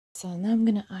So now I'm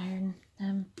gonna iron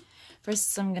them.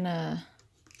 First, I'm gonna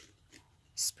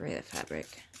spray the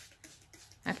fabric.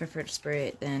 I prefer to spray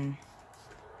it than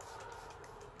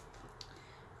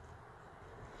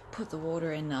put the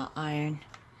water in the iron.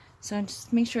 So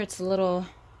just make sure it's a little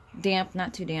damp,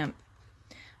 not too damp.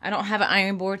 I don't have an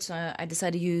iron board, so I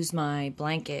decided to use my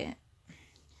blanket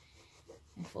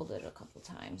and fold it a couple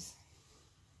times.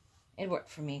 It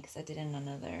worked for me because I did it in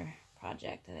another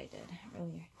project that I did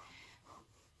earlier.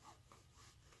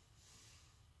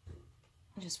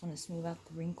 I just want to smooth out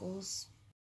the wrinkles.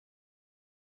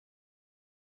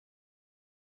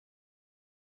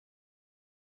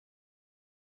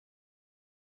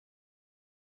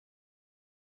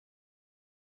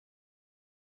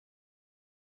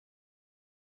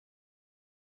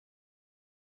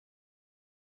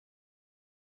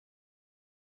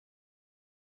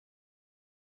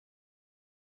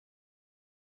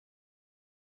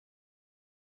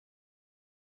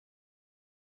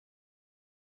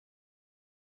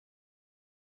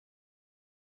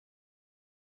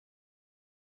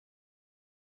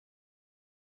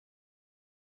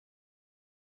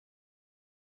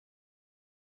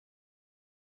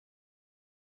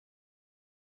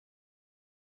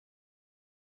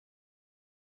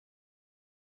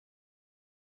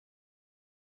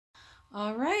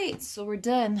 Alright, so we're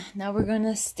done. Now we're going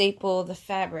to staple the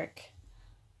fabric.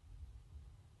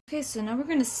 Okay, so now we're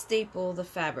going to staple the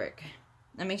fabric.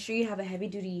 Now make sure you have a heavy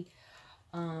duty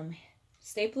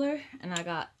stapler, and I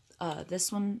got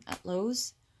this one at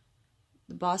Lowe's,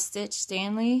 the Boss Stitch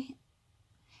Stanley.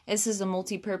 This is a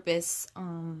multi-purpose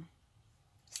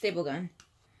staple gun,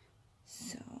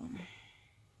 so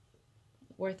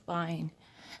worth buying.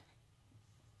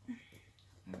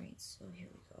 Alright, so here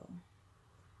we go.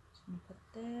 I'm gonna put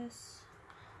this,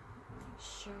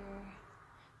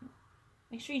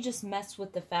 make sure you just mess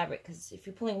with the fabric, because if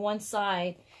you're pulling one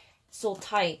side so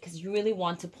tight, because you really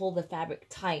want to pull the fabric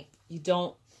tight, if you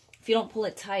don't pull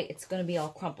it tight, it's going to be all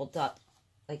crumpled up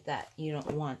like that. You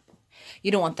don't want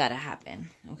that to happen.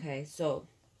 Okay, so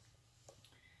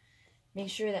make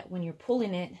sure that when you're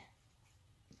pulling it,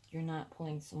 you're not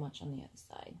pulling so much on the other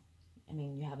side. I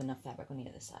mean, you have enough fabric on the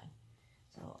other side,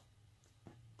 so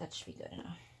that should be good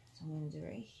enough. So I'm going to do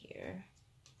right here.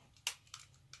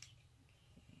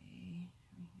 Okay,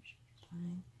 should be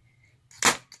fine.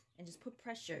 And just put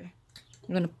pressure.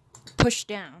 I'm going to push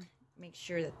down. Make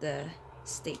sure that the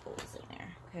staple is in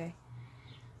there, okay?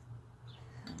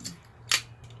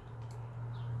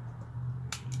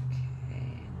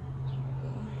 Okay, here we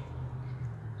go.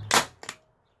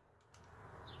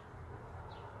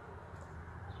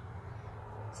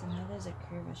 So now there's a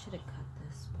curve. I should have cut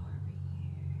this part right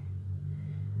here.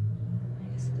 I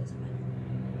guess it doesn't matter.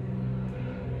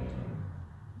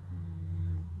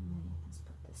 Let's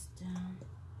put this down.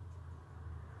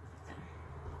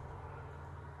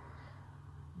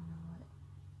 You know what?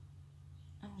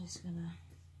 I'm just gonna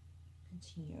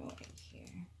continue right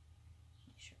here.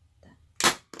 Make sure that.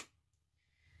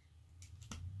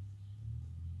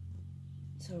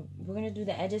 So we're gonna do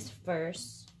the edges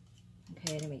first,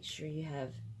 okay, to make sure you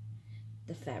have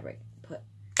the fabric put.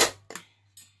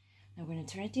 Now we're going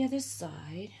to turn it the other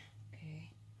side,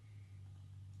 okay,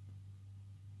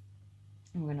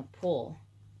 and we're going to pull.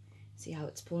 See how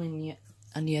it's pulling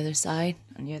on the other side,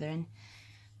 on the other end?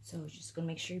 So we're just going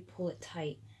to make sure you pull it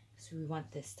tight. So we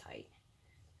want this tight,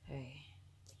 okay.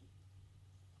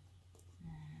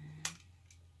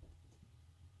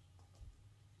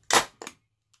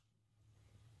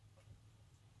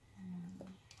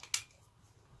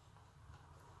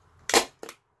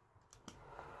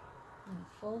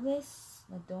 Fold this.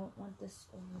 I don't want this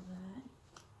over that.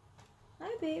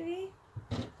 Hi, baby.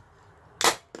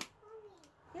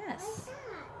 Yes.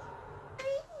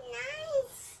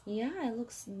 Nice. Yeah, it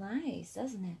looks nice,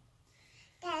 doesn't it?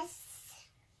 Yes.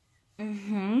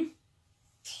 Mm-hmm.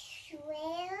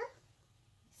 Square.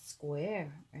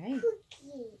 Square, right?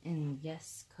 Cookie. And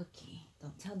yes, cookie.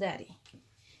 Don't tell Daddy.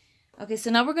 Okay,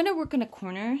 so now we're gonna work in a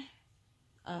corner.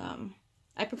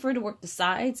 I prefer to work the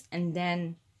sides and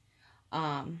then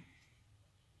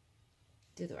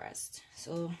do the rest.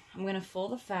 So I'm gonna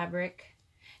fold the fabric.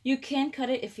 You can cut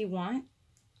it if you want,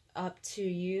 up to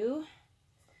you.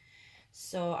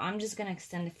 So I'm just gonna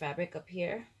extend the fabric up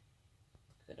here.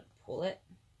 Gonna pull it.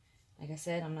 Like I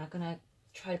said, I'm not gonna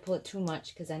try to pull it too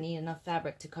much because I need enough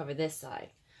fabric to cover this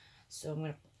side. So I'm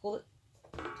gonna pull it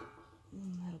a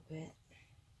little bit.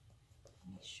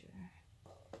 Make sure.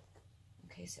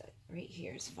 Okay, so right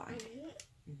here is fine.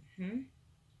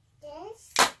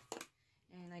 This.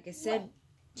 And like I said,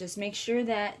 just make sure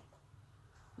that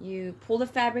you pull the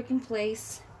fabric in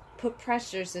place, put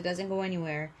pressure so it doesn't go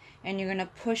anywhere, and you're gonna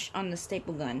push on the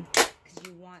staple gun because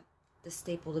you want the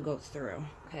staple to go through,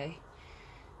 okay?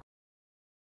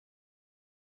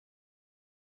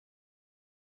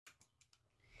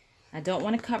 I don't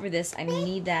want to cover this. I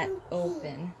need that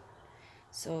open.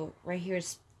 So right here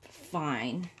is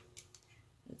fine.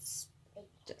 It's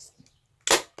just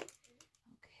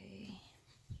okay.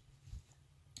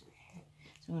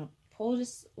 So I'm gonna pull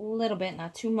just a little bit,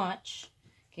 not too much.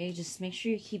 Okay, just make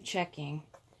sure you keep checking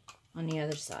on the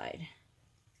other side.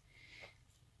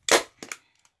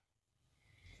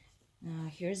 Now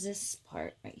here's this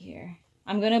part right here.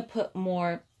 I'm gonna put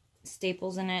more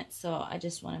staples in it, so I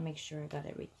just want to make sure I got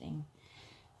everything.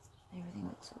 Everything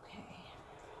looks okay.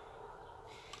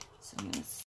 So I'm gonna.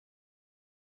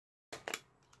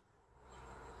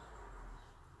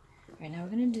 Right now we're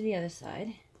gonna do the other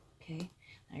side. Okay.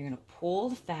 Now you're gonna pull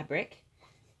the fabric.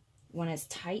 You want it as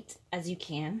tight as you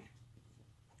can.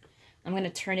 I'm gonna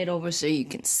turn it over so you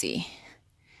can see.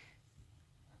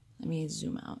 Let me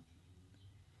zoom out.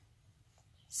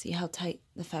 See how tight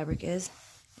the fabric is?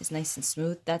 It's nice and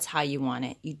smooth. That's how you want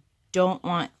it. You don't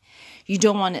want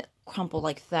it crumpled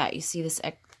like that. You see this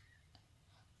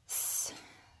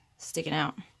sticking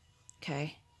out.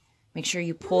 Okay. Make sure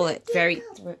you pull it very.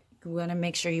 You want to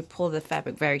make sure you pull the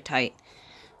fabric very tight.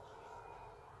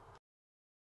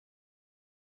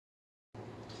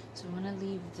 So I want to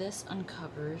leave this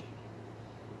uncovered.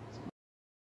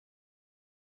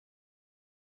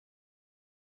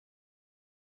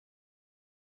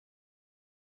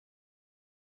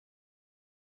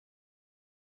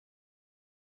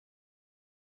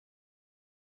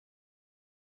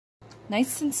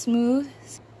 Nice and smooth.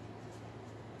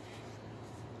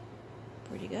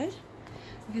 Pretty good.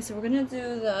 Okay, so we're gonna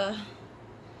do the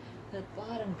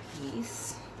bottom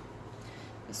piece.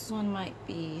 This one might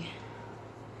be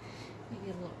maybe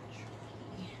a little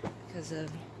tricky because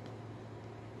of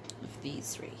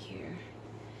these right here.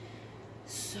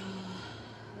 So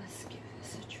let's give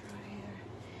this a try here.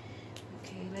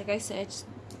 Okay, like I said,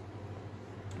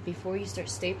 before you start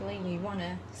stapling, you want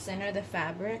to center the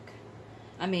fabric.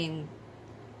 I mean,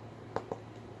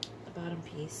 the bottom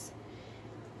piece,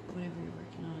 whatever you're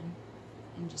working on,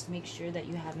 and just make sure that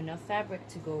you have enough fabric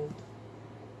to go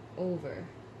over,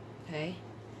 okay?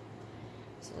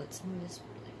 So let's move this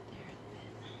right there a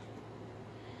bit.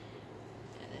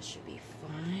 Yeah, that should be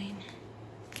fine.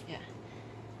 Yeah.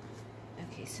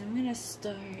 Okay, so I'm gonna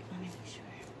start, let me make sure.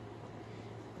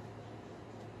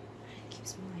 It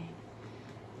keeps moving.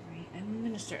 Right, I'm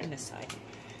gonna start on this side.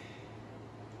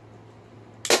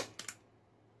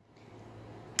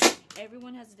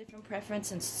 Everyone has a different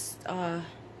preference in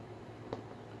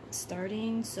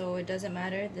starting, so it doesn't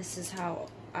matter. This is how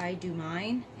I do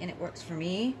mine, and it works for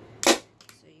me. So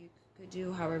you could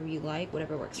do however you like,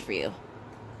 whatever works for you.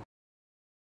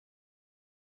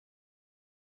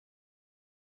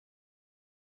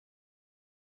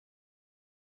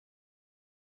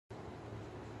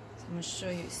 So I'm going to show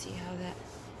you, see how that,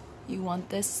 you want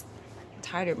this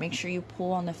tighter. Make sure you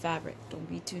pull on the fabric. Don't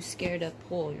be too scared to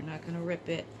pull. You're not going to rip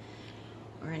it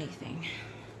or anything.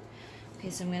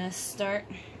 Okay, so I'm going to start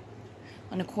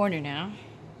on the corner now.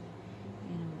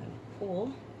 And I'm going to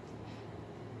pull.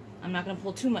 I'm not going to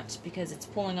pull too much because it's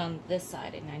pulling on this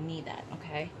side and I need that,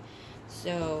 okay?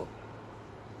 So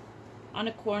on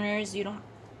the corners, you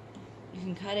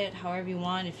can cut it however you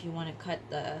want. If you want to cut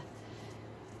the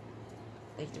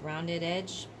rounded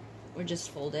edge, or just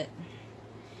fold it.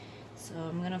 So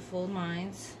I'm going to fold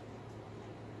mine.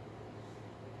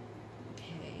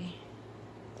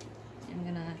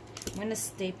 I'm gonna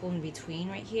staple in between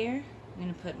right here. I'm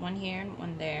gonna put one here and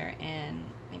one there, and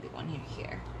maybe one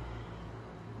here.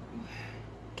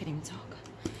 Can't even talk.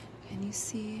 Can you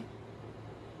see?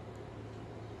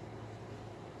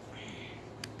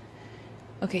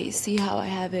 Okay, you see how I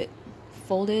have it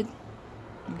folded?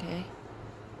 Okay.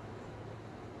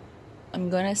 I'm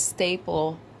gonna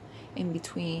staple in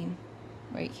between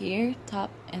right here,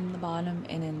 top and the bottom,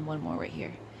 and then one more right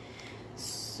here.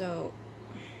 So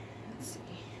let's see.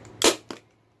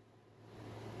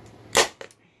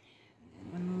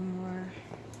 And one more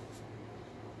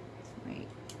right.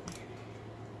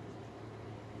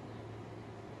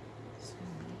 So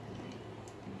right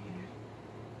here.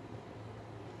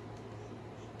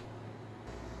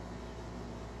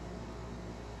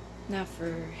 Now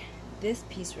for this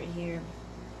piece right here,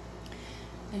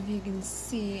 if you can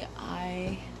see,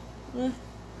 I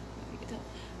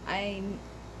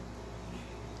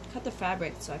cut the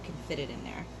fabric so I can fit it in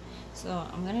there. So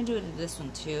I'm gonna do it to this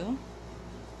one too.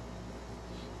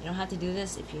 You don't have to do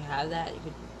this. If you have that, you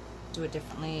could do it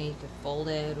differently. You could fold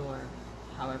it or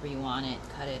however you want it,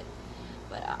 cut it.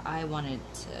 but I wanted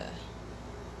to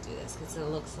do this because it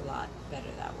looks a lot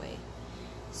better that way.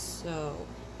 So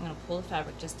I'm gonna pull the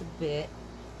fabric just a bit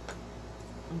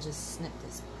and just snip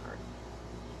this part.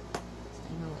 So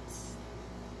I know it's.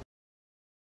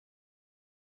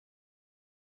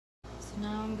 So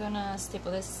now I'm gonna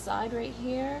staple this side right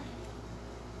here.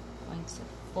 I'm going to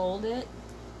fold it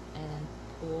and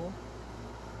pull.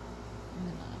 I'm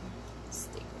gonna